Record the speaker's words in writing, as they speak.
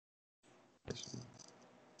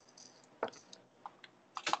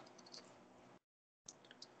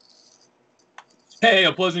Hey,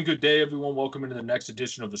 a pleasant good day, everyone. Welcome into the next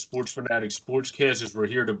edition of the Sports Fanatic Sportscast, as we're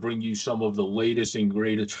here to bring you some of the latest and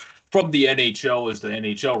greatest from the NHL as the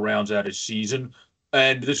NHL rounds out its season.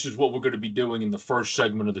 And this is what we're going to be doing in the first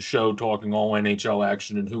segment of the show, talking all NHL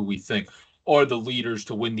action and who we think are the leaders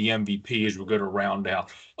to win the MVP, as we're going to round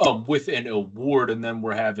out with an award. And then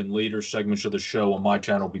we're having later segments of the show on my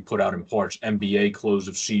channel be put out in parts: NBA close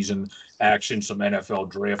of season action, some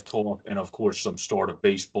NFL draft talk, and of course some start of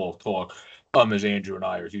baseball talk. As Andrew and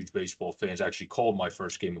I are huge baseball fans, I actually called my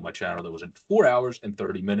first game on my channel that was in 4 hours and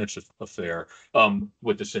 30 minutes affair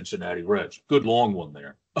with the Cincinnati Reds. Good long one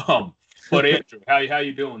there. But Andrew, how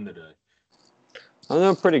you doing today? I'm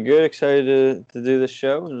doing pretty good. Excited to do this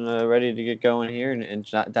show and ready to get going here and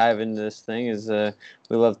dive into this thing. As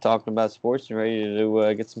we love talking about sports and ready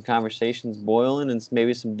to get some conversations boiling and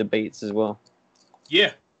maybe some debates as well.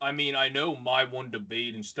 Yeah. I mean, I know my one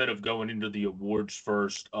debate, instead of going into the awards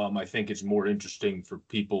first, I think it's more interesting for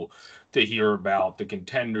people to hear about the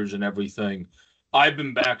contenders and everything. I've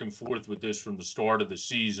been back and forth with this from the start of the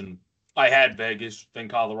season. I had Vegas, then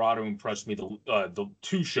Colorado impressed me the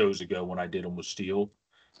 2 shows ago when I did them with Steele.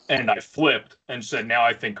 And I flipped and said, now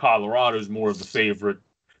I think Colorado's more of the favorite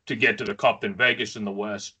to get to the Cup than Vegas in the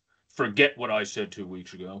West. Forget what I said 2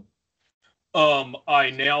 weeks ago. I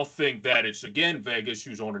now think that it's, again, Vegas,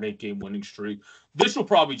 who's on an 8-game winning streak. This will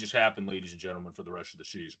probably just happen, ladies and gentlemen, for the rest of the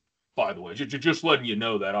season. By the way, just letting you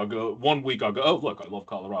know that. I'll go 1 week, I'll go, oh, look, I love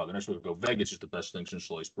Colorado. The next week, I'll go, Vegas is the best thing since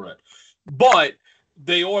sliced bread. But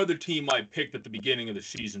they are the team I picked at the beginning of the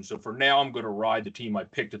season. So for now, I'm going to ride the team I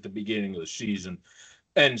picked at the beginning of the season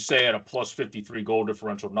and say at a plus 53 goal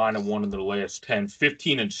differential, 9-1 in their last 10,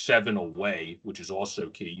 15-7 away, which is also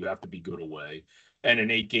key. You have to be good away. And an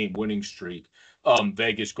 8-game winning streak.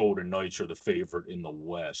 Vegas Golden Knights are the favorite in the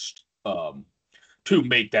West to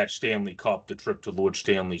make that Stanley Cup, the trip to Lord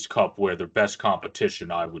Stanley's Cup, where their best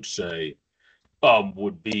competition, I would say,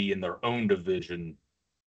 would be in their own division,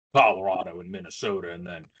 Colorado and Minnesota, and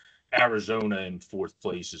then Arizona in 4th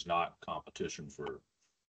place is not competition for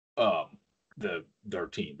their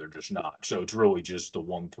team. They're just not. So it's really just the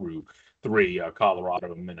 1 through 3,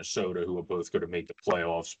 Colorado and Minnesota, who are both going to make the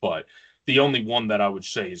playoffs. But the only one that I would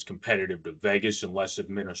say is competitive to Vegas, unless if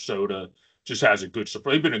Minnesota just has a good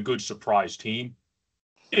surprise, they've been a good surprise team,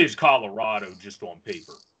 is Colorado just on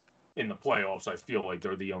paper. In the playoffs, I feel like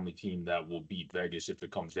they're the only team that will beat Vegas if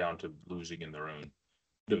it comes down to losing in their own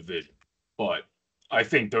division. But I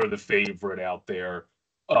think they're the favorite out there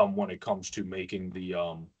when it comes to making the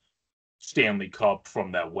Stanley Cup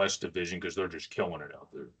from that West division, because they're just killing it out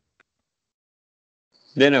there.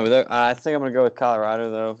 Yeah, no, I think I'm going to go with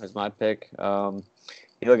Colorado, though, as my pick. You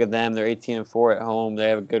look at them, they're 18-4 at home. They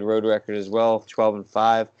have a good road record as well,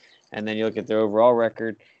 12-5. And then you look at their overall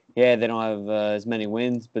record. Yeah, they don't have as many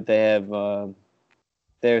wins, but they're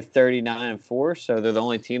 39-4, so they're the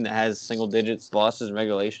only team that has single digits losses in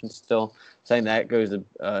regulation still. So I think that goes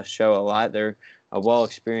to show a lot. They're a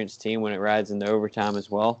well-experienced team when it rides into overtime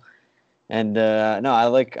as well. And no, I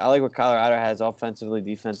like what Colorado has offensively,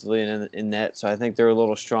 defensively, and in net. So I think they're a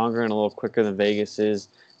little stronger and a little quicker than Vegas is.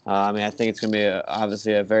 I mean, I think it's going to be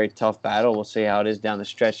obviously a very tough battle. We'll see how it is down the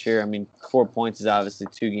stretch here. I mean, 4 points is obviously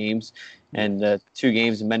 2 games, and 2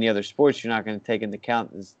 games in many other sports you're not going to take into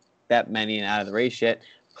account is that many and out of the race yet.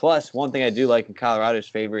 Plus, one thing I do like in Colorado's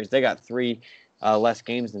favor is they got 3 less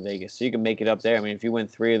games than Vegas, so you can make it up there. I mean, if you win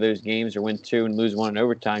 3 of those games or win 2 and lose 1 in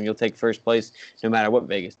overtime, you'll take first place no matter what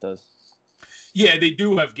Vegas does. Yeah, they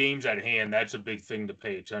do have games at hand. That's a big thing to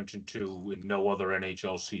pay attention to in no other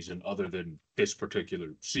NHL season other than this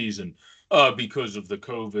particular season because of the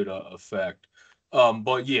COVID effect.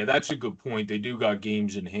 But yeah, that's a good point. They do got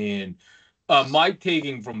games in hand. My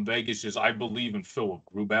taking from Vegas is I believe in Philip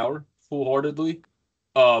Grubauer full-heartedly.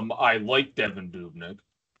 I like Devin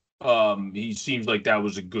Dubnyk. He seems like that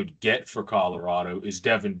was a good get for Colorado. Is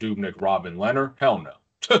Devin Dubnyk Robin Leonard? Hell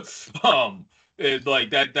no. Like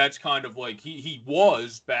that's kind of like he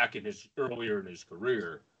was back in his earlier in his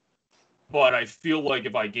career. But I feel like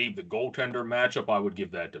if I gave the goaltender matchup, I would give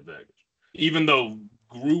that to Vegas. Even though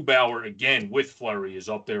Grubauer, again, with Fleury, is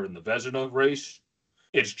up there in the Vezina race,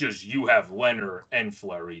 it's just you have Leonard and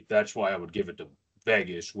Fleury. That's why I would give it to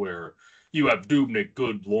Vegas, where you have Dubnyk,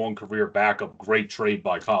 good long career backup, great trade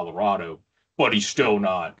by Colorado, but he's still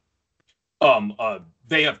not.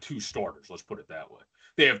 They have 2 starters, let's put it that way.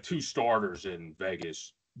 They have 2 starters in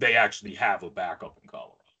Vegas. They actually have a backup in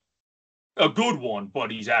Colorado. A good one,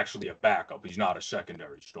 but he's actually a backup. He's not a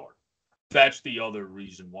secondary starter. That's the other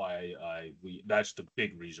reason why that's the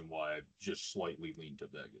big reason why I just slightly lean to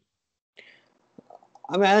Vegas.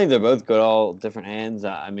 I mean, I think they're both good, all different hands.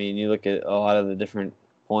 I mean, you look at a lot of the different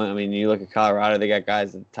point. I mean, you look at Colorado; they got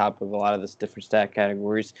guys at the top of a lot of this different stat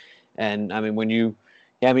categories. And I mean,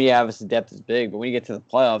 obviously depth is big, but when you get to the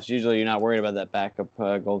playoffs, usually you're not worried about that backup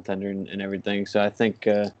goaltender and everything. So I think,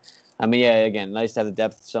 I mean, yeah, again, nice to have the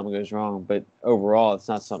depth if something goes wrong, but overall, it's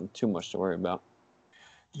not something too much to worry about.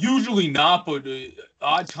 Usually not, but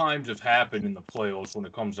odd times have happened in the playoffs when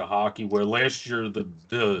it comes to hockey. Where last year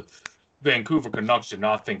the Vancouver Canucks did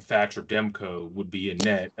not think Thatcher Demko would be in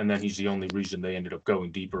net, and then he's the only reason they ended up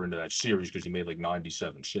going deeper into that series because he made like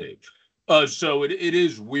 97 saves. So it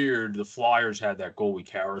is weird. The Flyers had that goalie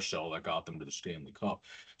carousel that got them to the Stanley Cup.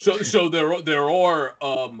 So there are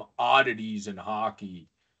oddities in hockey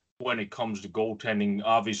when it comes to goaltending.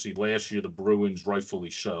 Obviously, last year the Bruins,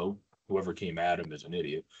 rightfully so, whoever came at him is an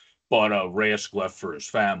idiot. But Rask left for his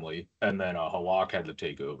family, and then Halak had to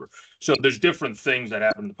take over. So there's different things that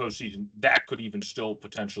happen in the postseason that could even still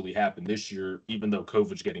potentially happen this year, even though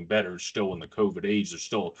COVID's getting better. Still in the COVID age, there's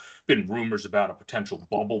still been rumors about a potential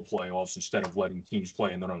bubble playoffs instead of letting teams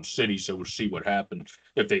play in their own city. So we'll see what happens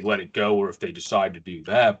if they let it go or if they decide to do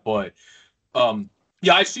that. But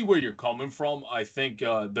yeah, I see where you're coming from. I think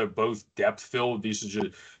they're both depth filled.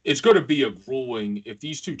 It's going to be a grueling. If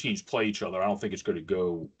these two teams play each other, I don't think it's going to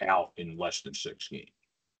go out in less than 6 games.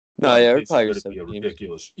 No, yeah, This is probably going to be a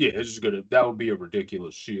ridiculous. Yeah, that would be a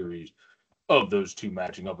ridiculous series of those two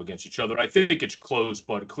matching up against each other. I think it's close,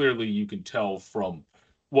 but clearly you can tell from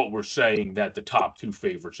what we're saying that the top two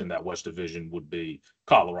favorites in that West Division would be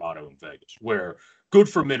Colorado and Vegas. Where good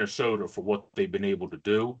for Minnesota for what they've been able to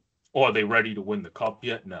do. Are they ready to win the cup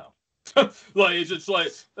yet? No. Like it's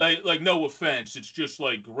like no offense, it's just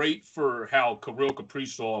like great for how Kirill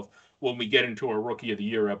Kaprizov, when we get into our Rookie of the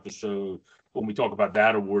Year episode, when we talk about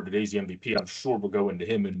that award, today's the MVP. I'm sure we'll go into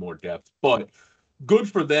him in more depth, but good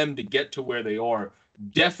for them to get to where they are.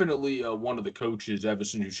 Definitely one of the coaches,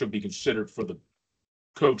 Everson, who should be considered for the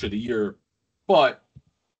Coach of the Year, but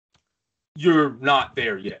you're not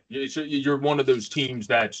there yet. You're one of those teams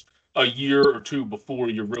that's a year or two before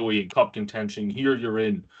you're really in cup contention. Here you're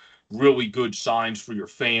in really good signs for your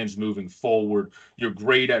fans moving forward. You're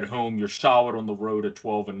great at home. You're solid on the road at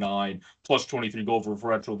 12-9, plus 23 goal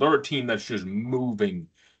differential. They're a team that's just moving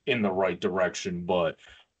in the right direction, but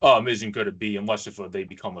isn't going to be, unless if they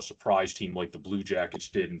become a surprise team like the Blue Jackets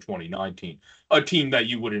did in 2019, a team that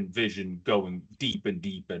you would envision going deep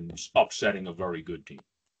and upsetting a very good team.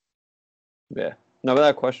 Yeah, no,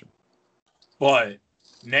 without question. But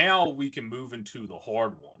now we can move into the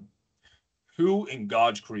hard one. Who in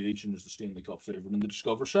God's creation is the Stanley Cup favorite in the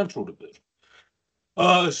Discover Central Division?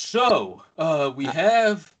 We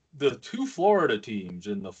have the two Florida teams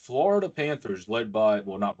and the Florida Panthers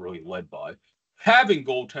not really led by, having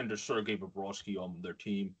goaltender Sergei Bobrovsky on their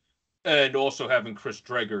team and also having Chris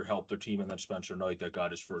Dreger help their team, and then Spencer Knight that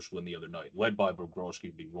got his first win the other night. Led by Bobrovsky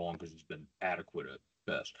would be wrong because he's been adequate at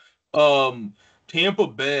best. Tampa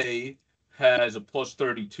Bay has a plus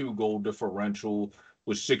 32 goal differential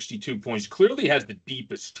with 62 points. Clearly has the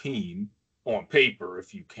deepest team on paper,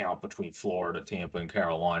 if you count between Florida, Tampa, and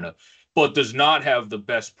Carolina, but does not have the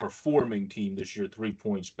best performing team this year, 3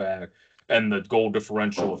 points back. And the goal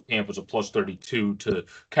differential of Tampa's a plus 32 to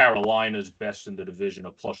Carolina's best in the division,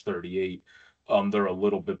 a plus 38. They're a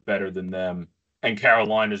little bit better than them. And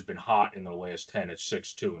Carolina's been hot in the last 10 at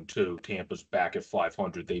 6-2-2. Tampa's back at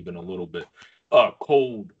 500. They've been a little bit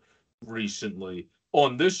cold recently.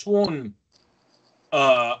 On this one,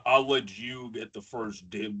 I'll let you get the first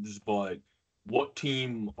dibs, but what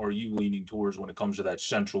team are you leaning towards when it comes to that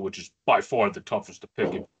Central, which is by far the toughest to pick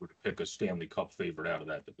if you were to pick a Stanley Cup favorite out of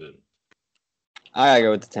that division? I gotta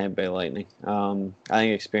go with the Tampa Bay Lightning. I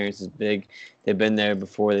think experience is big. They've been there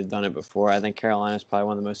before. They've done it before. I think Carolina is probably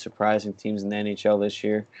one of the most surprising teams in the NHL this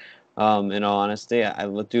year. In all honesty, I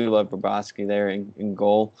do love Bobrovsky there in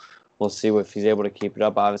goal. We'll see if he's able to keep it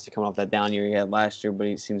up. Obviously, coming off that down year he had last year, but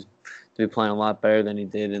he seems to be playing a lot better than he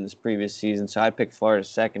did in this previous season. So I'd pick Florida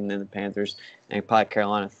second, and then the Panthers, and probably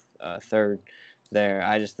Carolina third there.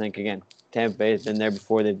 I just think, again, Tampa Bay has been there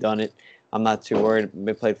before. They've done it. I'm not too worried.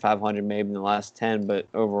 They played 500 maybe in the last 10, but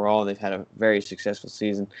overall they've had a very successful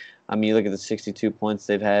season. I mean, you look at the 62 points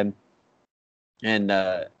they've had, and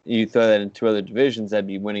you throw that in two other divisions, that'd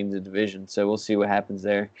be winning the division. So we'll see what happens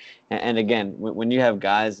there. And again, when you have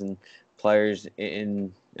guys and players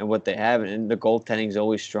in what they have, and the goaltending is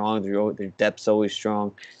always strong, their depth's always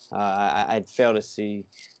strong. I'd fail to see.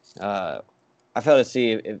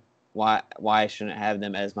 If why I shouldn't have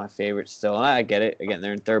them as my favorite still. And I get it. Again,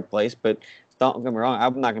 they're in third place, but don't get me wrong.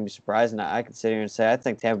 I'm not going to be surprised. And I can sit here and say I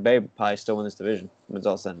think Tampa Bay would probably still win this division when it's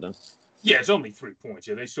all said and done. Yeah, it's only 3 points.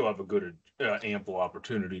 Yeah, they still have a good, ample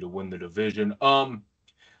opportunity to win the division.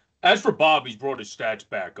 As for Bob, he's brought his stats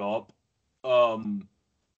back up. Um,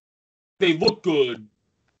 they look good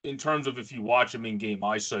in terms of if you watch him in game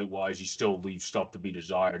eyesight wise, he still leaves stuff to be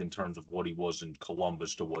desired in terms of what he was in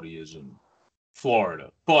Columbus to what he is in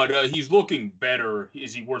Florida. But he's looking better.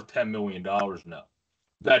 Is he worth $10 million? No,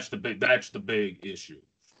 that's the big issue.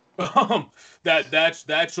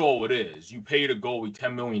 That's all it is. You paid a goalie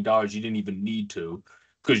 $10 million. You didn't even need to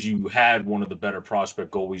because you had one of the better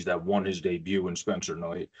prospect goalies that won his debut in Spencer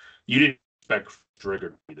Knight. You didn't expect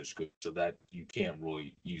Drigger to be this good, so that you can't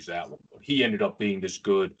really use that one. But he ended up being this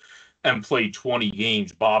good and played 20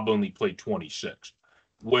 games. Bob only played 26.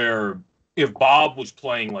 Where if Bob was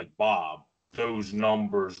playing like Bob, those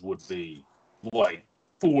numbers would be like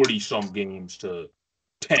 40 some games to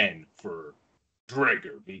 10 for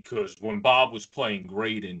Drigger, because when Bob was playing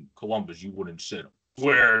great in Columbus, you wouldn't sit him.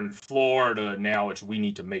 Where in Florida now it's we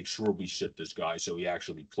need to make sure we sit this guy so he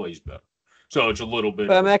actually plays better. So it's a little bit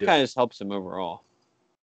But I of mean, a that kind of just helps him overall.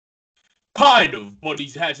 kind of, but he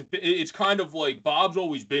hasn't. It's kind of like Bob's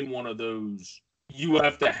always been one of those. You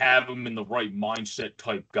have to have him in the right mindset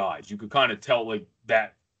type guys. You could kind of tell like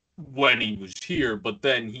that when he was here, but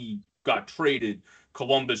then he got traded.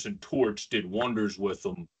 Columbus and Torch did wonders with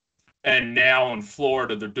him. And now in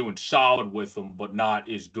Florida, they're doing solid with him, but not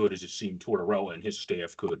as good as it seemed Tortorella and his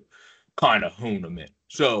staff could kind of hone him in.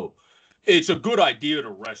 So it's a good idea to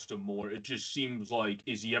rest him more. It just seems like,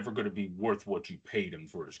 is he ever going to be worth what you paid him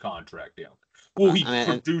for his contract down? Will he I mean,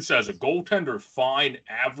 produce as a goaltender fine,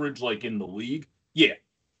 average like in the league? Yeah.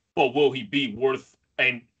 But will he be worth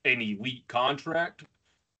an elite contract?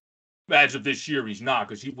 As of this year, he's not,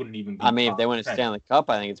 because he wouldn't even be if they top win a 10. Stanley Cup,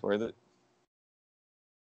 I think it's worth it.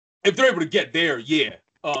 If they're able to get there, yeah,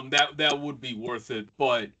 that would be worth it.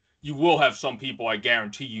 But you will have some people, I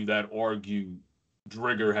guarantee you, that argue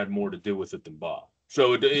Drigger had more to do with it than Bob.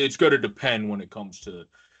 So it's going to depend when it comes to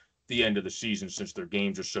the end of the season, since their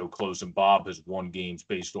games are so close, and Bob has won games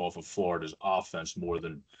based off of Florida's offense more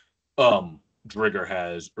than Drigger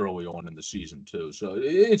has early on in the season too. So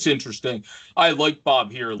it's interesting. I like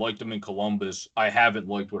Bob here, liked him in Columbus. I haven't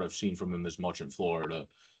liked what I've seen from him as much in Florida.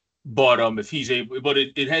 But if he's able, but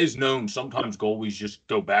it has known sometimes goalies just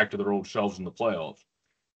go back to their old selves in the playoffs.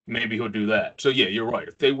 Maybe he'll do that. So yeah, you're right.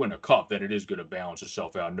 If they win a cup, then it is going to balance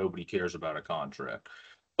itself out. Nobody cares about a contract.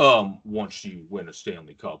 Once you win a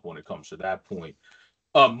Stanley Cup, when it comes to that point.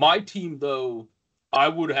 My team, though, I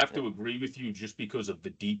would have to agree with you just because of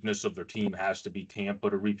the deepness of their team has to be Tampa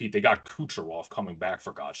to repeat. They got Kucherov coming back,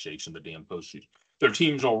 for God's sakes, in the damn postseason. Their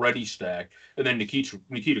team's already stacked, and then Nikita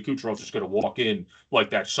Kucherov's just going to walk in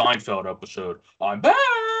like that Seinfeld episode. I'm back,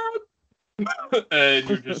 and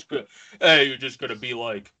you're just going to be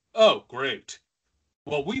like, oh, great.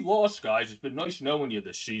 Well, we lost, guys. It's been nice knowing you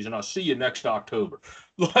this season. I'll see you next October.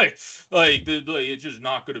 It's just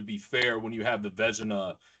not going to be fair when you have the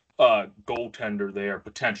Vezina goaltender there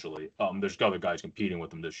potentially. There's other guys competing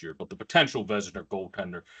with him this year, but the potential Vezina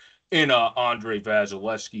goaltender in Andre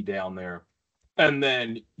Vasilevsky down there, and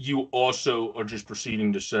then you also are just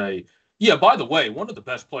proceeding to say, yeah, by the way, one of the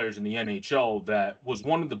best players in the NHL that was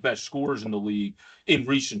one of the best scorers in the league in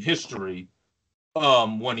recent history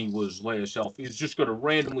when he was last healthy, is just going to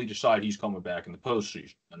randomly decide he's coming back in the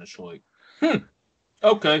postseason. And it's like,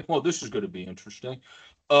 okay, well, this is going to be interesting.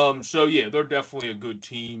 So yeah, they're definitely a good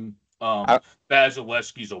team. I,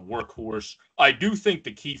 Vasilevsky's a workhorse. I do think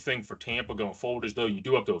the key thing for Tampa going forward is, though, you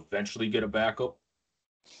do have to eventually get a backup,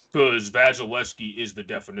 because Vasilevsky is the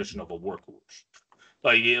definition of a workhorse.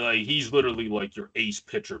 Like he's literally like your ace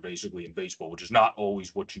pitcher basically in baseball, which is not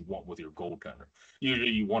always what you want with your goaltender. Usually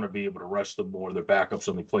you want to be able to rest them more. Their backups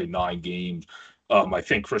only played 9 games. I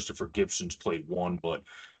think Christopher Gibson's played 1, but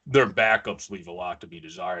their backups leave a lot to be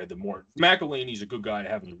desired. The more McElhinney's a good guy to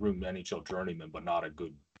have in your room, NHL journeyman, but not a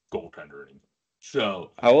good goaltender or anything.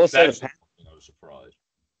 So I will say that's the thing I was surprised.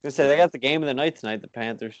 they got the game of the night tonight, the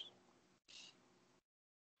Panthers.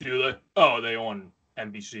 Do they? Oh, are they on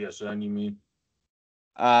NBCSN, you mean?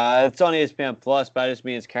 It's on ESPN Plus, but I just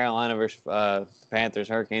mean it's Carolina versus Panthers,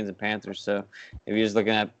 Hurricanes and Panthers. So if you're just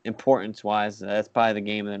looking at importance wise, that's probably the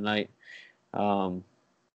game of the night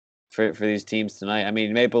for these teams tonight. I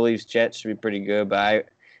mean, Maple Leafs Jets should be pretty good, but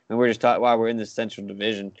we're just talking while we're in the Central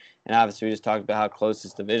Division, and obviously we just talked about how close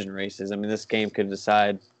this division race is. I mean, this game could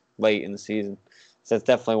decide late in the season, so that's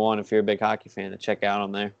definitely one if you're a big hockey fan to check out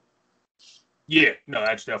on there. Yeah, no,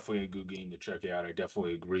 that's definitely a good game to check out. I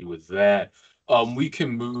definitely agree with that. We can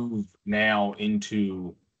move now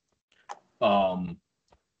into we'll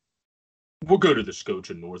go to the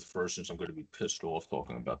Scotia North first, since I'm going to be pissed off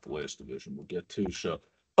talking about the last division we'll get to. So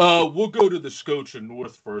We'll go to the Scotia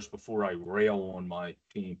North first before I rail on my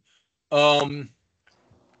team. Um,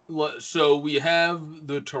 so we have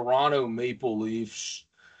the Toronto Maple Leafs,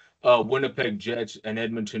 Winnipeg Jets, and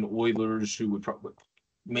Edmonton Oilers, who would probably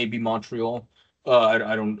maybe Montreal. I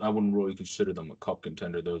wouldn't really consider them a cup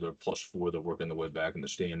contender, though. They're +4. They're working their way back in the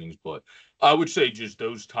standings, but I would say just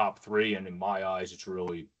those top three. And in my eyes, it's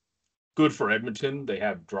really good for Edmonton. They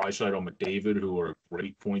have Draisaitl, McDavid, who are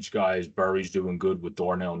great points guys. Burry's doing good with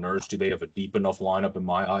Darnell Nurse. Do they have a deep enough lineup in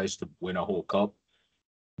my eyes to win a whole cup?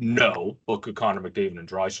 No, but could Connor McDavid and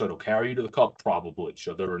Draisaitl carry you to the cup? Probably.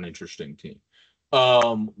 So they're an interesting team.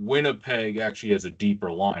 Winnipeg actually has a deeper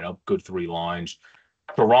lineup, good three lines.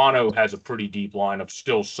 Toronto has a pretty deep lineup,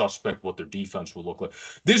 still suspect what their defense will look like.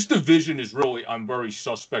 This division is really, I'm very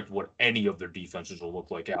suspect what any of their defenses will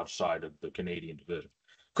look like outside of the Canadian division.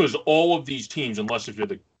 Because all of these teams, unless if you're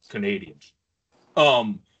the Canadians,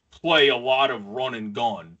 play a lot of run and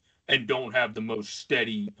gun and don't have the most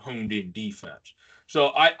steady, honed in defense.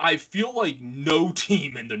 So I feel like no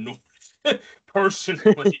team in the North,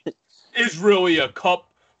 personally, is really a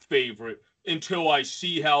cup favorite until I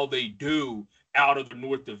see how they do out of the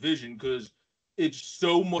North Division, because it's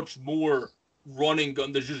so much more running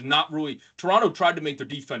gun. There's just not really. Toronto tried to make their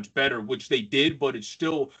defense better, which they did, but it's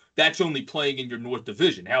still, that's only playing in your North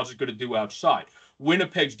Division. How's it going to do outside?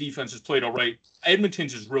 Winnipeg's defense has played all right.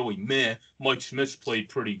 Edmonton's is really meh. Mike Smith's played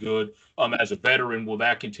pretty good as a veteran. Will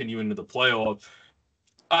that continue into the playoffs?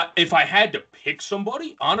 If I had to pick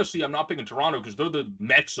somebody, honestly, I'm not picking Toronto because they're the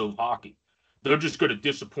Mets of hockey. They're just going to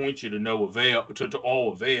disappoint you to no avail, to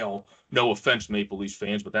all avail. No offense, Maple Leafs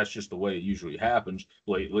fans, but that's just the way it usually happens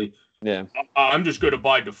lately. Yeah. I'm just going to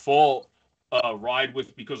by default ride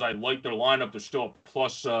with, because I like their lineup. They're still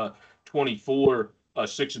plus 24,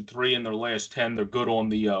 6-3 in their last 10. They're good on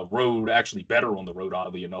the road, actually better on the road,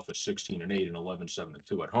 oddly enough, at 16-8 and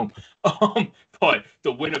 11-7-2 at home. But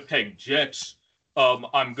the Winnipeg Jets,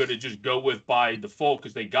 I'm going to just go with by default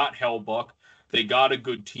because they got Hellbuck. They got a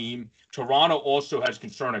good team. Toronto also has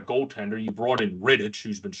concern at goaltender. You brought in Rittich,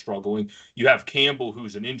 who's been struggling. You have Campbell,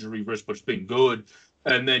 who's an injury risk, but's been good.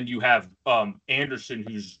 And then you have Anderson,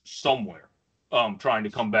 who's somewhere trying to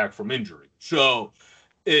come back from injury. So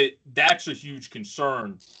that's a huge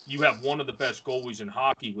concern. You have one of the best goalies in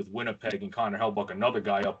hockey with Winnipeg and Connor Hellbuck, another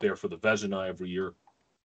guy up there for the Vezina every year.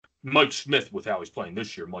 Mike Smith, with how he's playing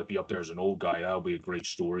this year, might be up there as an old guy. That'll be a great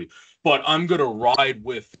story. But I'm going to ride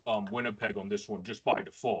with Winnipeg on this one just by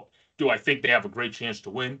default. Do I think they have a great chance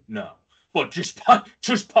to win? No. But just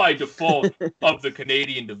by default of the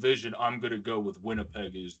Canadian division, I'm going to go with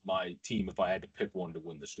Winnipeg as my team if I had to pick one to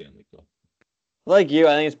win the Stanley Cup. Like you,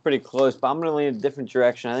 I think it's pretty close, but I'm going to lean a different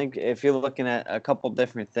direction. I think if you're looking at a couple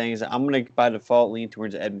different things, I'm going to, by default, lean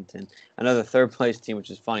towards Edmonton, another third-place team, which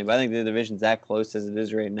is funny. But I think the division's that close as it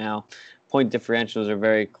is right now. Point differentials are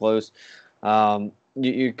very close.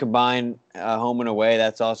 You combine home and away,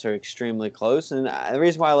 that's also extremely close. And the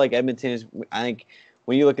reason why I like Edmonton is I think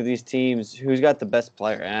when you look at these teams, who's got the best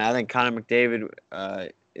player? And I think Connor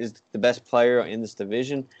McDavid is the best player in this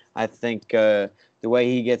division. I think the way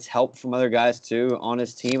he gets help from other guys too on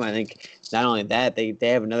his team. I think not only that, they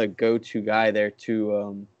have another go-to guy there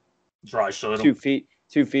to 2 feet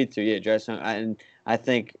to Draisaitl. And I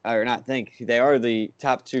think, or not think, they are the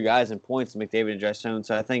top two guys in points, McDavid and Draisaitl.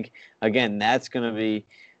 So I think again that's going to be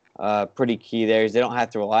pretty key there. Is they don't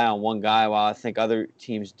have to rely on one guy, while I think other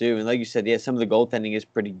teams do. And like you said, yeah, some of the goaltending is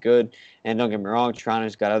pretty good. And don't get me wrong,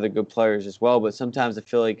 Toronto's got other good players as well. But sometimes I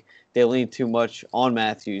feel like they lean too much on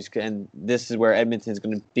Matthews, and this is where Edmonton's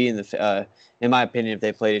going to be in my opinion, if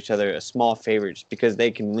they played each other, a small favorite, just because they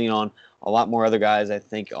can lean on a lot more other guys, I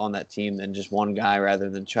think, on that team than just one guy, rather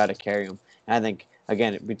than try to carry them. And I think,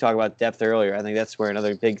 again, we talked about depth earlier. I think that's where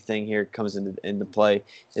another big thing here comes into play,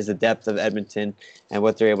 is the depth of Edmonton and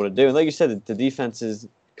what they're able to do. And like you said, the defense is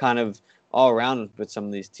kind of all around with some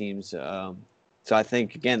of these teams. So I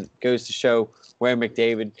think, again, it goes to show where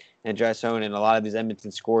McDavid and Draisaitl and a lot of these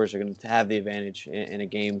Edmonton scorers are going to have the advantage in a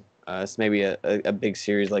game. It's maybe a big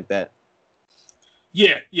series like that.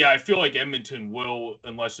 Yeah, I feel like Edmonton will,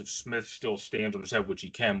 unless if Smith still stands on his head, which he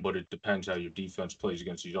can, but it depends how your defense plays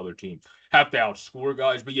against these other teams, have to outscore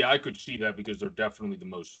guys. But yeah, I could see that because they're definitely the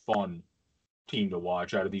most fun team to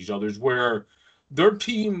watch out of these others, where their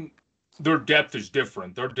depth is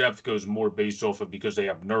different. Their depth goes more based off of, because they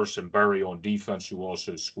have Nurse and Berry on defense who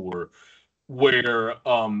also score, where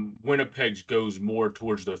Winnipeg's goes more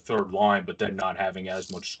towards their third line, but then not having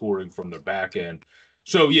as much scoring from their back end.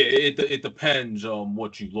 So, yeah, it depends on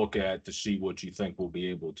what you look at to see what you think will be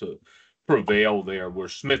able to prevail there, where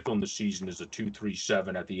Smith on the season is a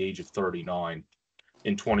 2.37 at the age of 39.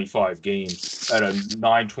 in 25 games at a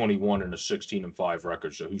 9.21 and a 16-5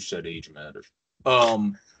 record. So who said age matters?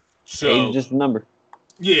 Age is So just a number.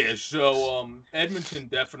 yeah, so Edmonton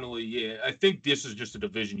definitely, yeah. I think this is just a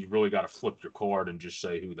division you really got to flip your card and just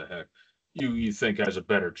say who the heck you think has a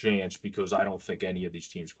better chance, because I don't think any of these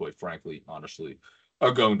teams, quite frankly, honestly,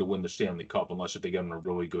 are going to win the Stanley Cup unless if they get on a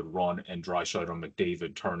really good run and Draisaitl and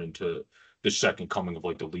McDavid turn into the second coming of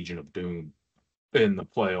like the Legion of Doom in the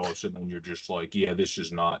playoffs, and then you're just like, yeah, this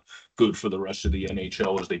is not good for the rest of the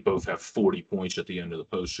NHL as they both have 40 points at the end of the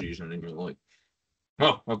postseason, and you're like,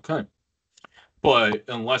 oh, okay. But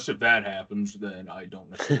unless if that happens, then I don't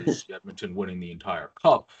necessarily see Edmonton winning the entire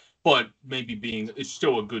cup. But maybe it's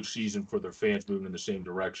still a good season for their fans moving in the same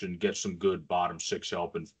direction. Get some good bottom six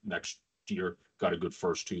help, and next year got a good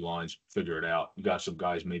first two lines. Figure it out. You got some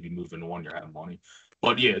guys maybe moving on. You're having money,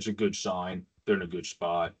 but yeah, it's a good sign. They're in a good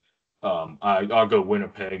spot. I'll go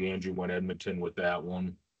Winnipeg. Andrew went Edmonton with that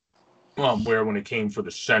one. Where when it came for the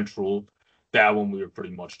Central, that one we were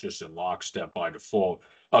pretty much just in lockstep by default.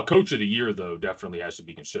 Coach of the year, though, definitely has to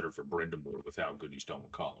be considered for Brind'Amour with how good he's done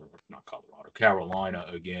with Carolina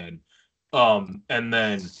again. And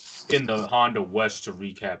then in the Honda West, to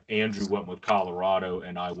recap, Andrew went with Colorado,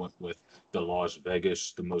 and I went with the Las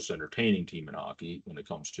Vegas, the most entertaining team in hockey when it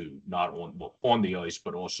comes to not on the ice,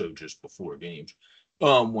 but also just before games.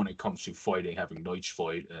 When it comes to fighting, having Knights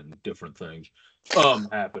fight and different things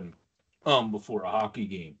happen before a hockey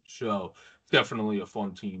game. So definitely a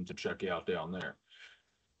fun team to check out down there.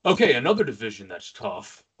 Okay, another division that's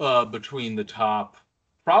tough between the top,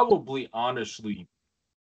 probably honestly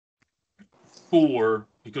four,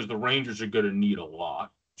 because the Rangers are going to need a lot.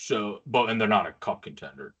 So, and they're not a cup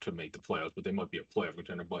contender to make the playoffs, but they might be a playoff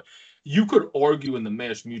contender. But you could argue in the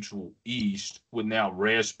Mass Mutual East with now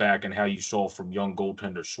Rask back and how you saw from young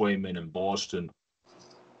goaltender Swayman in Boston,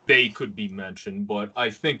 they could be mentioned, but I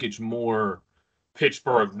think it's more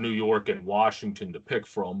Pittsburgh, New York, and Washington to pick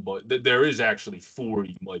from. But there is actually four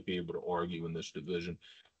you might be able to argue in this division.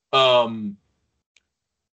 I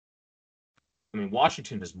mean,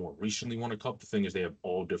 Washington has more recently won a cup. The thing is, they have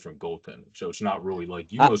all different goaltenders, so it's not really like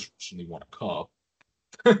you most recently won a cup.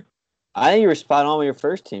 I think you were spot on with your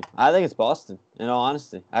first team. I think it's Boston, in all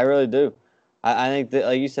honesty. I really do. I think that,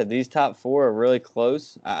 like you said, these top four are really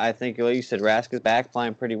close. I think, like you said, Rask is back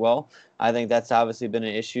playing pretty well. I think that's obviously been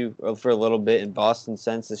an issue for a little bit in Boston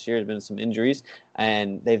since this year. There's been some injuries,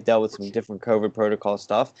 and they've dealt with some different COVID protocol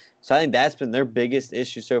stuff. So I think that's been their biggest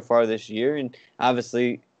issue so far this year, and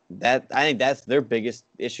obviously I think that's their biggest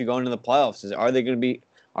issue going into the playoffs is are they going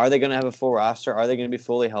to have a full roster? Are they going to be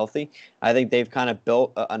fully healthy? I think they've kind of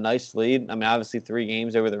built a nice lead. I mean, obviously 3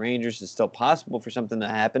 games over the Rangers is still possible for something to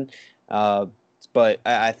happen. But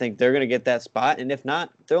I think they're going to get that spot. And if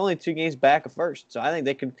not, they're only 2 games back of first. So I think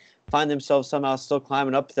they could find themselves somehow still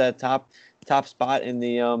climbing up to that top spot in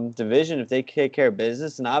the division if they take care of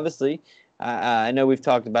business. And obviously, I know we've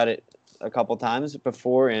talked about it a couple times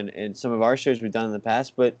before in some of our shows we've done in the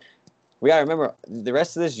past, but we got to remember the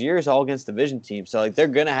rest of this year is all against division teams. So, like, they're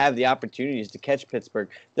going to have the opportunities to catch Pittsburgh.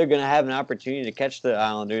 They're going to have an opportunity to catch the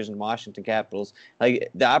Islanders and Washington Capitals.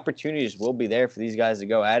 Like, the opportunities will be there for these guys to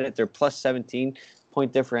go at it. They're plus 17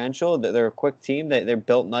 point differential. They're a quick team. They're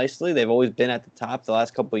built nicely. They've always been at the top the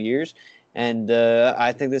last couple of years. And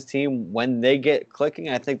I think this team, when they get clicking,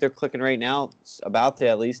 I think they're clicking right now, about to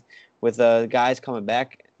at least, with guys coming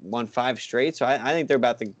back, won 5 straight. So I think they're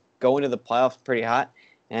about to go into the playoffs pretty hot.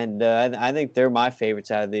 And I think they're my favorites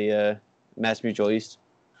out of the Mass Mutual East.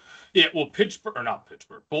 Yeah, well,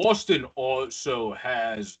 Boston also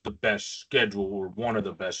has the best schedule, or one of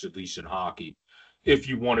the best, at least in hockey, if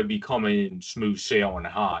you want to be coming in smooth sailing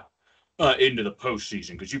hot into the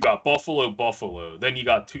postseason. Because you got Buffalo, then you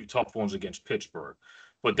got 2 tough ones against Pittsburgh.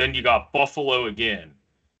 But then you got Buffalo again.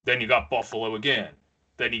 Then you got Buffalo again.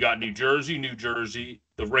 Then you got New Jersey.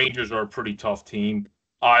 The Rangers are a pretty tough team.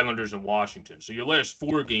 Islanders and Washington. So your last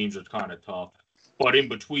 4 games are kind of tough. But in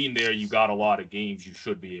between there, you got a lot of games you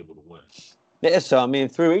should be able to win. Yeah, so, I mean,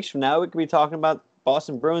 3 weeks from now, we could be talking about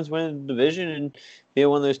Boston Bruins winning the division and being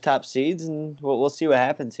one of those top seeds, and we'll see what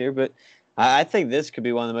happens here. But I think this could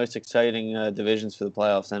be one of the most exciting divisions for the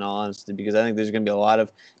playoffs, in all honesty, because I think there's going to be a lot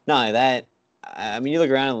of, not only that, I mean, you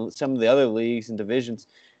look around some of the other leagues and divisions,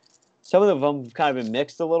 some of them have kind of been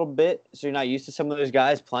mixed a little bit, so you're not used to some of those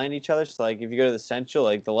guys playing each other. So, like, if you go to the Central,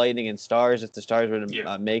 like the Lightning and Stars, if the Stars were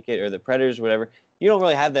to make it, or the Predators, whatever, you don't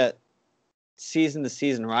really have that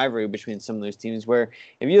season-to-season rivalry between some of those teams, where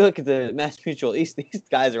if you look at the Mass Mutual East, these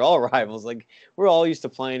guys are all rivals. Like, we're all used to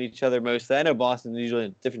playing each other mostly. I know Boston's usually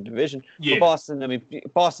in a different division, Yeah. but Boston and They're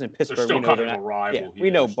Pittsburgh, still we know kind they're of a not. rival.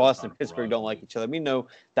 We know They're still Boston kind and of a Pittsburgh don't like rivalry. each other. We know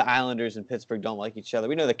the Islanders and Pittsburgh don't like each other.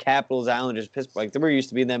 We know the Capitals, Islanders, Pittsburgh. Like, we're used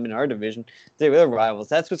to being them in our division. They're rivals.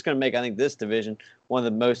 That's what's going to make, I think, this division one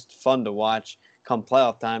of the most fun to watch come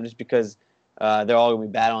playoff time, just because they're all going to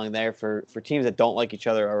be battling there for teams that don't like each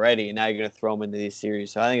other already, and now you're going to throw them into these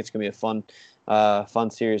series. So I think it's going to be a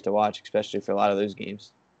fun series to watch, especially for a lot of those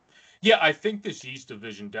games. Yeah, I think this East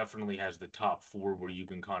Division definitely has the top four where you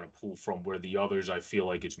can kind of pull from, where the others, I feel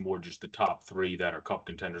like it's more just the top three that are cup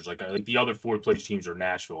contenders. Like the other fourth place teams are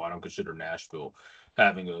Nashville. I don't consider Nashville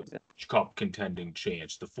having a cup contending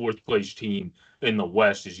chance. The fourth place team in the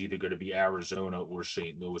West is either going to be Arizona or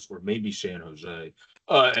St. Louis or maybe San Jose.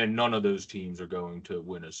 And none of those teams are going to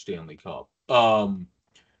win a Stanley Cup.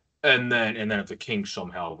 And then if the Kings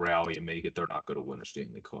somehow rally and make it, they're not going to win a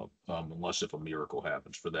Stanley Cup, unless if a miracle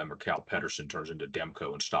happens for them or Cal Pedersen turns into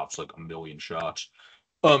Demko and stops like a million shots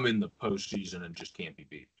in the postseason and just can't be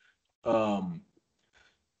beat.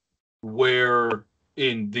 Where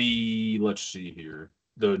in the, let's see here,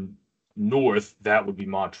 the North, that would be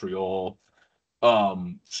Montreal.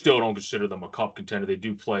 Still don't consider them a cup contender. They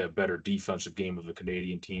do play a better defensive game of the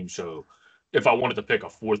Canadian team. So if I wanted to pick a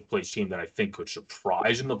fourth place team that I think could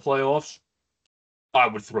surprise in the playoffs, I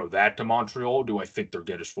would throw that to Montreal. Do I think they'll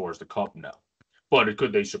get as far as the cup? No. But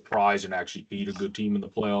could they surprise and actually beat a good team in the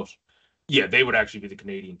playoffs? Yeah, they would actually be the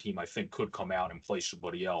Canadian team I think could come out and play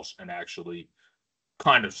somebody else and actually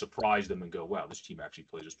kind of surprise them and go, wow, this team actually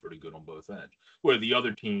plays us pretty good on both ends. Where the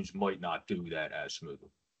other teams might not do that as smoothly.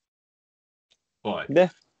 But yeah,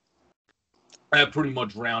 that pretty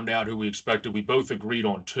much round out who we expected. We both agreed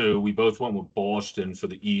on two. We both went with Boston for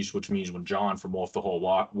the East, which means when John from Off the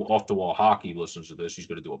Wall Hockey listens to this, he's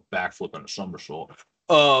going to do a backflip and a somersault.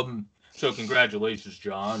 So congratulations,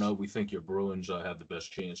 John. We think your Bruins have the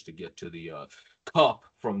best chance to get to the Cup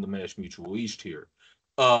from the Mass Mutual East here.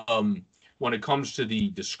 When it comes to the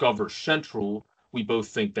Discover Central, we both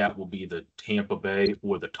think that will be the Tampa Bay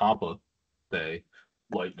or the Tampa Bay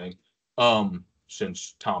Lightning.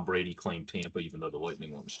 Since Tom Brady claimed Tampa, even though the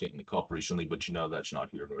Lightning won the Stanley Cup recently, but that's not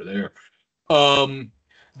here nor there.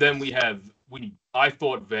 Then I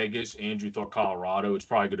thought Vegas, Andrew thought Colorado. It's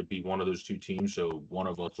probably going to be one of those two teams, so one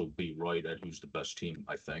of us will be right at who's the best team,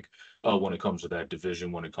 I think, when it comes to that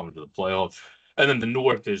division, when it comes to the playoffs. And then the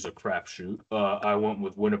North is a crapshoot. I went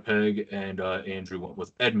with Winnipeg, and Andrew went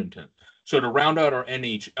with Edmonton. So to round out our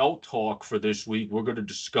NHL talk for this week, we're going to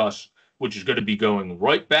discuss, which is going to be going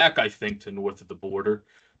right back, I think, to north of the border,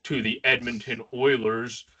 to the Edmonton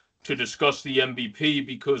Oilers to discuss the MVP,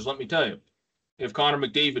 because let me tell you, if Connor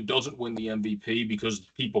McDavid doesn't win the MVP because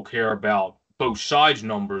people care about both sides'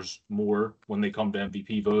 numbers more when they come to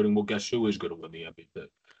MVP voting, well, guess who is going to win the MVP?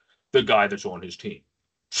 The guy that's on his team.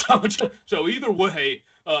 So either way,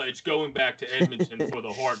 it's going back to Edmonton for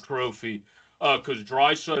the Hart Trophy, because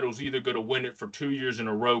Draisaitl's either going to win it for 2 years in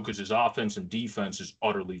a row because his offense and defense is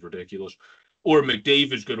utterly ridiculous, or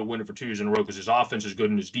McDavid's going to win it for 2 years in a row because his offense is good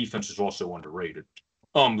and his defense is also underrated,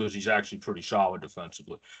 because he's actually pretty solid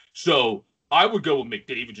defensively. So I would go with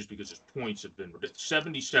McDavid just because his points have been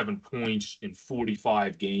 77 points in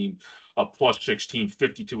 45 games, plus 16,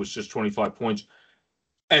 52 assists, 25 points.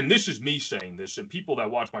 And this is me saying this, and people that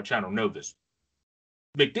watch my channel know this.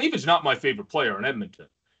 McDavid's not my favorite player in Edmonton.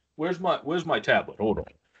 Where's my tablet? Hold on.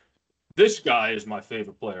 This guy is my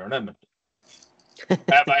favorite player in Edmonton.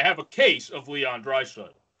 I have a case of Leon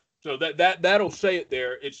Draisaitl. So that'll say it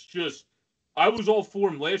there. It's just, I was all for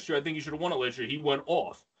him last year. I think he should have won it last year. He went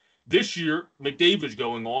off. This year, McDavid's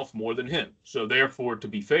going off more than him. So therefore, to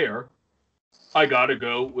be fair, I got to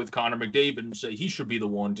go with Connor McDavid and say he should be the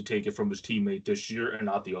one to take it from his teammate this year and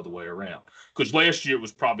not the other way around. Because last year it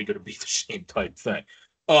was probably going to be the same type thing.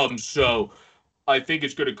 So I think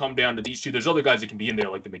it's going to come down to these two. There's other guys that can be in there,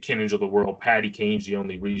 like the McKinnons of the world. Patty Kane's the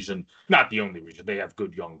only reason, not the only reason. They have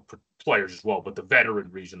good young players as well, but the veteran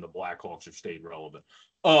reason the Blackhawks have stayed relevant.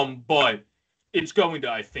 But it's going to,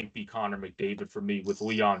 I think, be Connor McDavid for me, with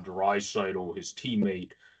Leon Draisaitl, his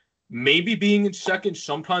teammate, maybe being in second.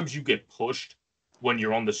 Sometimes you get pushed when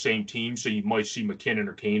you're on the same team, so you might see McKinnon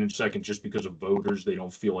or Kane in second just because of voters. They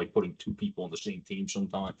don't feel like putting two people on the same team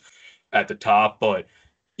sometimes at the top. But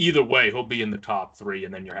either way, he'll be in the top three,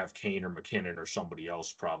 and then you have Kane or McKinnon or somebody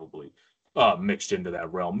else probably mixed into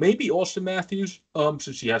that realm. Maybe Austin Matthews,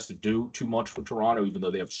 since he has to do too much for Toronto, even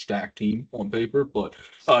though they have a stacked team on paper. But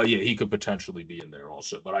yeah, he could potentially be in there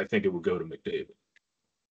also. But I think it would go to McDavid.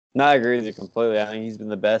 No, I agree with you completely. I think he's been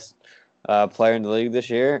the best player in the league this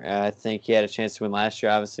year. I think he had a chance to win last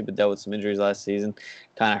year, obviously, but dealt with some injuries last season.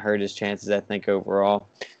 Kind of hurt his chances, I think, overall.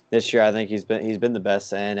 This year, I think he's been the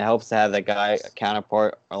best, and it helps to have that guy, a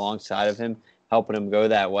counterpart, alongside of him, helping him go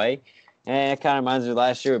that way. And it kind of reminds me of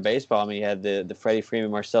last year with baseball. I mean, you had the Freddie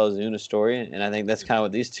Freeman, Marcell Ozuna story, and I think that's kind of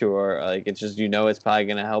what these two are. Like, it's just, it's probably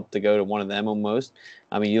going to help to go to one of them almost.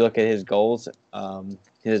 I mean, you look at his goals,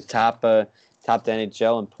 his top the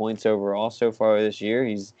NHL in points overall so far this year.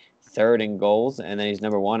 He's third in goals, and then he's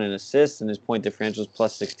number one in assists, and his point differential is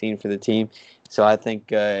plus 16 for the team. So I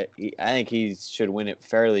think he should win it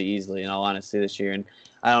fairly easily, in all honesty, this year. And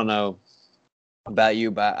I don't know about you,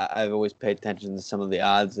 but I've always paid attention to some of the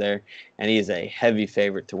odds there, and he is a heavy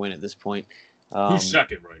favorite to win at this point. Who's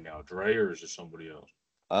second right now, Dre, or is it somebody else?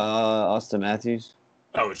 Austin Matthews.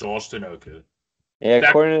 Oh, it's Austin. Okay. Yeah,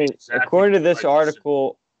 according to this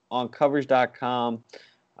article on Covers.com,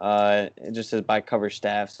 it just says by cover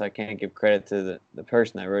staff, so I can't give credit to the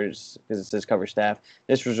person that wrote it because it says cover staff.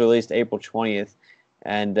 This was released April 20th,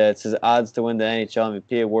 and it says odds to win the NHL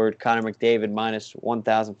MVP award: Connor McDavid minus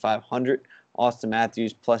 1,500, Austin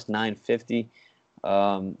Matthews plus 950,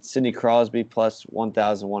 Sidney Crosby plus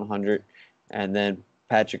 1,100, and then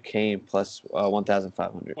Patrick Kane plus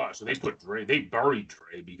 1,500. Wow, so they buried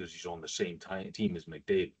Dre because he's on the same team as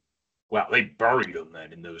McDavid. Wow, they buried him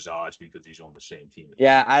then in those odds because he's on the same team.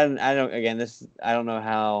 Yeah, I don't. Again, I don't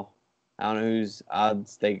know whose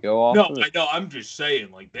odds they go off. No, of. I know. I'm just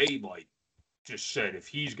saying, they just said if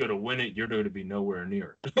he's going to win it, you're going to be nowhere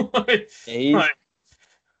near it.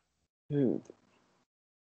 Dude,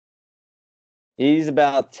 he's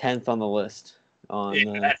about 10th on the list.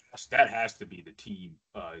 That has to be the team.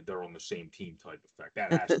 They're on the same team type effect.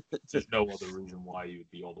 That has to be. There's no other reason why you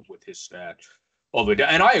would be all with his stats.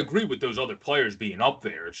 And I agree with those other players being up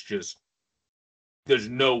there. It's just there's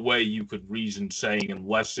no way you could reason saying,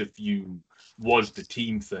 unless if you was the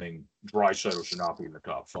team thing, Draisaitl should not be in the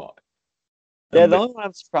top 5. Yeah, the only one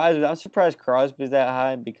I'm surprised Crosby's that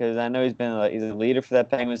high because I know he's a leader for that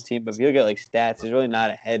Penguins team, but if you look at stats, he's really not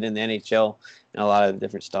ahead in the NHL and a lot of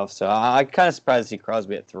different stuff. So I'm kind of surprised to see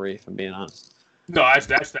Crosby at 3, if I'm being honest. No,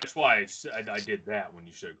 that's why I did that when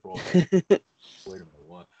you said Crosby. Wait a minute,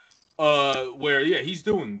 what? He's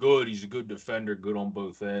doing good. He's a good defender, good on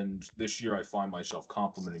both ends. This year, I find myself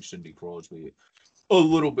complimenting Sidney Crosby a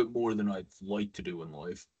little bit more than I'd like to do in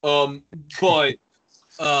life. But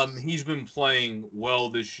he's been playing well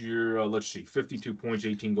this year. Let's see, 52 points,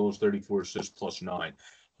 18 goals, 34 assists, plus 9.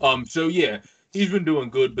 He's been doing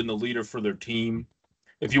good, been the leader for their team.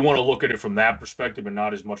 If you want to look at it from that perspective and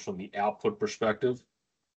not as much from the output perspective,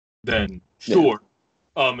 then sure. Yeah.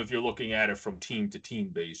 If you're looking at it from team-to-team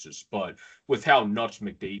basis. But with how nuts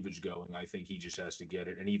McDavid's going, I think he just has to get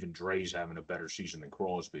it. And even Dre's having a better season than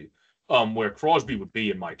Crosby. Where Crosby would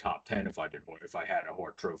be in my top 10 if I had a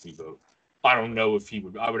Hart Trophy vote. I don't know if he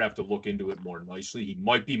would. I would have to look into it more nicely. He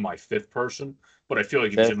might be my 5th person, but I feel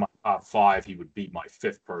like if he's in my top 5, he would be my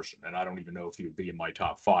 5th person. And I don't even know if he would be in my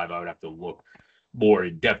top 5. I would have to look more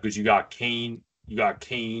in depth because you got Kane.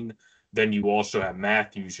 Then you also have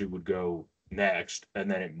Matthews, who would go next,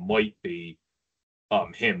 and then it might be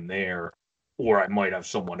him there, or I might have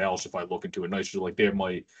someone else if I look into it nicely. There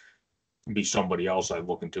might be somebody else I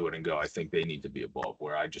look into it and go, I think they need to be above,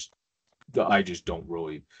 where I just don't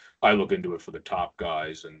really. I look into it for the top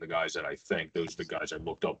guys and the guys that I think. Those are the guys I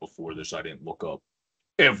looked up before this. I didn't look up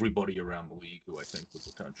everybody around the league who I think would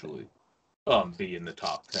potentially be in the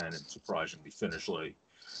top 10 and surprisingly finish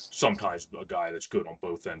sometimes a guy that's good on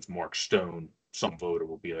both ends, Mark Stone. Some voter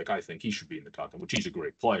will be like, I think he should be in the top 10, which he's a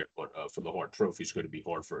great player. But for the Hart Trophy, it's going to be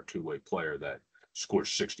hard for a two-way player that scores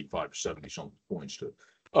 65 to 70-something points to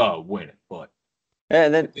win it. But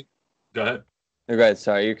and then go ahead. Go ahead.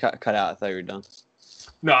 Sorry, you cut out. I thought you were done.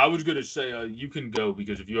 No, I was going to say you can go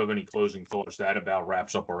because if you have any closing thoughts, that about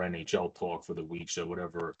wraps up our NHL talk for the week. So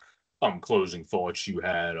whatever closing thoughts you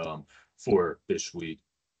had for this week.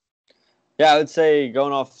 Yeah, I would say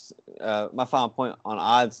going off my final point on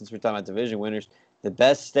odds, since we're talking about division winners, the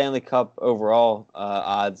best Stanley Cup overall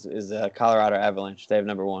odds is Colorado Avalanche. They have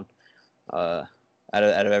number 1 out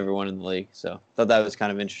of everyone in the league. So I thought that was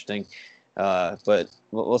kind of interesting. But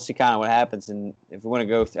we'll see kind of what happens. And if we want to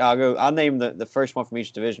go, I'll name the first one from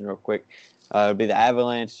each division real quick. It'll be the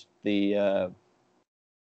Avalanche. The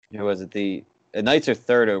Knights are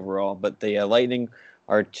 3rd overall, but the Lightning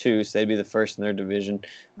are 2, so they'd be the first in their division.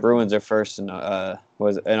 Bruins are first in our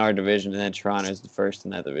division, and then Toronto is the first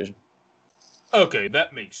in that division. Okay,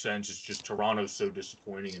 that makes sense. It's just Toronto's so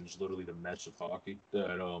disappointing, and it's literally the Mets of hockey that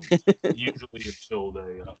usually until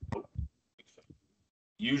they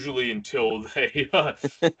usually until they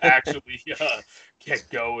actually get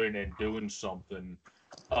going and doing something.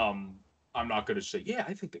 I'm not going to say, yeah,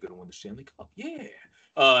 I think they're going to win the Stanley Cup. Yeah,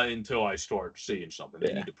 until I start seeing something.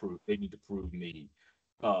 They need to prove. They need to prove me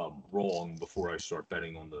wrong before I start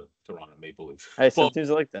betting on the Toronto Maple Leafs. Hey, some But teams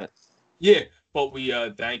are like that. yeah, but we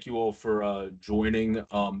thank you all for joining.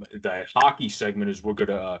 The hockey segment is we're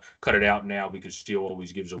gonna cut it out now because Steele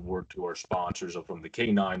always gives a word to our sponsors from the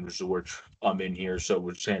K9 Resort in here, so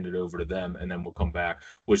we'll send it over to them, and then we'll come back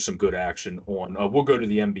with some good action on. We'll go to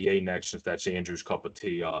the NBA next if that's Andrew's cup of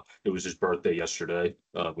tea. It was his birthday yesterday.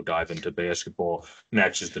 We'll dive into basketball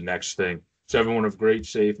next is the next thing. So everyone have a great,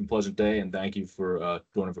 safe, and pleasant day, and thank you for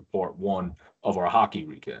joining for part one of our hockey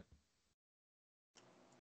recap.